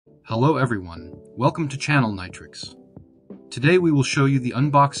Hello everyone, welcome to Channel Nitrix. Today we will show you the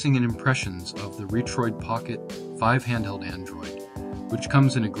unboxing and impressions of the Retroid Pocket 5 handheld Android, which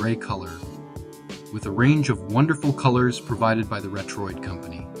comes in a gray color, with a range of wonderful colors provided by the Retroid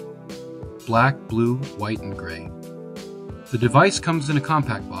company: black, blue, white, and gray. The device comes in a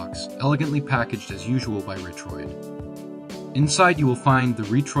compact box, elegantly packaged as usual by Retroid. Inside you will find the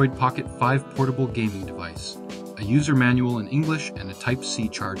Retroid Pocket 5 portable gaming device, a user manual in English, and a Type-C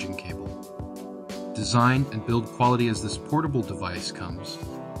charging cable. Design and build quality as this portable device comes.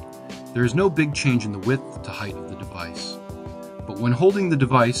 There is no big change in the width to height of the device, but when holding the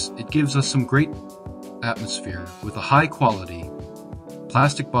device, it gives us some great atmosphere with a high quality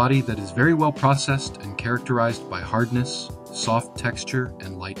plastic body that is very well processed and characterized by hardness, soft texture,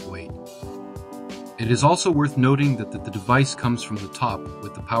 and lightweight. It is also worth noting that the device comes from the top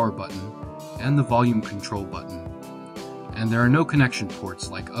with the power button and the volume control button, and there are no connection ports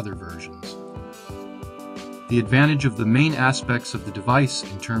like other versions. The advantage of the main aspects of the device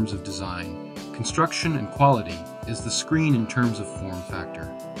in terms of design, construction, and quality is the screen in terms of form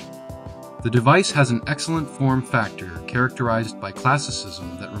factor. The device has an excellent form factor characterized by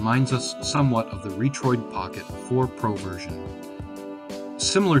classicism that reminds us somewhat of the Retroid Pocket 4 Pro version.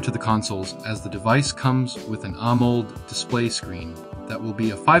 Similar to the consoles, as the device comes with an AMOLED display screen that will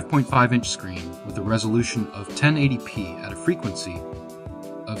be a 5.5-inch screen with a resolution of 1080p at a frequency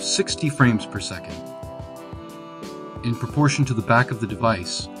of 60 frames per second. In proportion to the back of the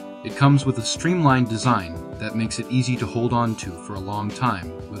device, it comes with a streamlined design that makes it easy to hold on to for a long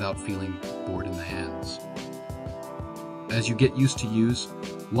time without feeling bored in the hands. As you get used to use,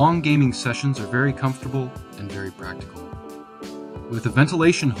 long gaming sessions are very comfortable and very practical. With a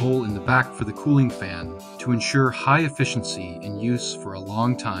ventilation hole in the back for the cooling fan to ensure high efficiency in use for a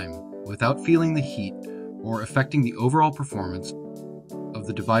long time without feeling the heat or affecting the overall performance of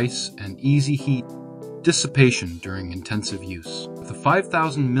the device, and easy heat dissipation during intensive use. With a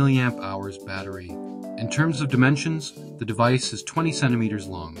 5000 mAh battery, in terms of dimensions, the device is 20 centimeters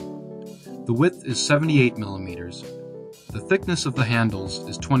long. The width is 78 millimeters. The thickness of the handles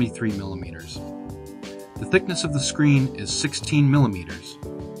is 23 millimeters. The thickness of the screen is 16 millimeters,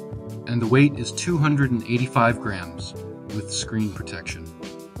 and the weight is 285 grams with screen protection.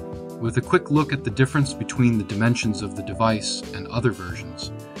 With a quick look at the difference between the dimensions of the device and other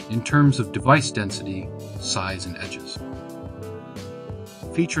versions, in terms of device density, size, and edges.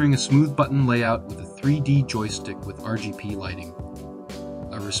 Featuring a smooth button layout with a 3D joystick with RGB lighting,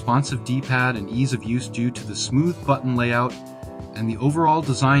 a responsive D-pad, and ease of use due to the smooth button layout and the overall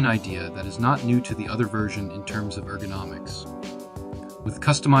design idea that is not new to the other version in terms of ergonomics. With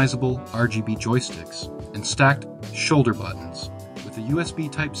customizable RGB joysticks and stacked shoulder buttons, with a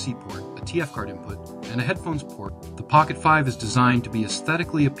USB Type-C port, a TF card input, and a headphones port, the Pocket 5 is designed to be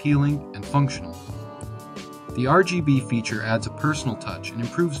aesthetically appealing and functional. The RGB feature adds a personal touch and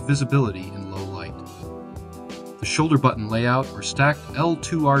improves visibility in low light. The shoulder button layout or stacked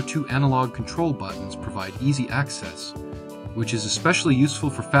L2R2 analog control buttons provide easy access, which is especially useful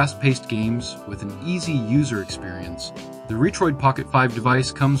for fast-paced games with an easy user experience. The Retroid Pocket 5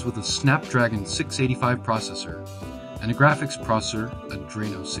 device comes with a Snapdragon 685 processor and a graphics processor,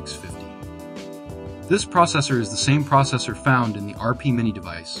 Adreno 650. This processor is the same processor found in the RP Mini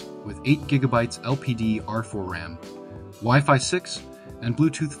device, with 8GB LPDDR4 RAM, Wi-Fi 6, and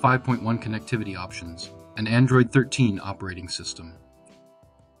Bluetooth 5.1 connectivity options, and Android 13 operating system.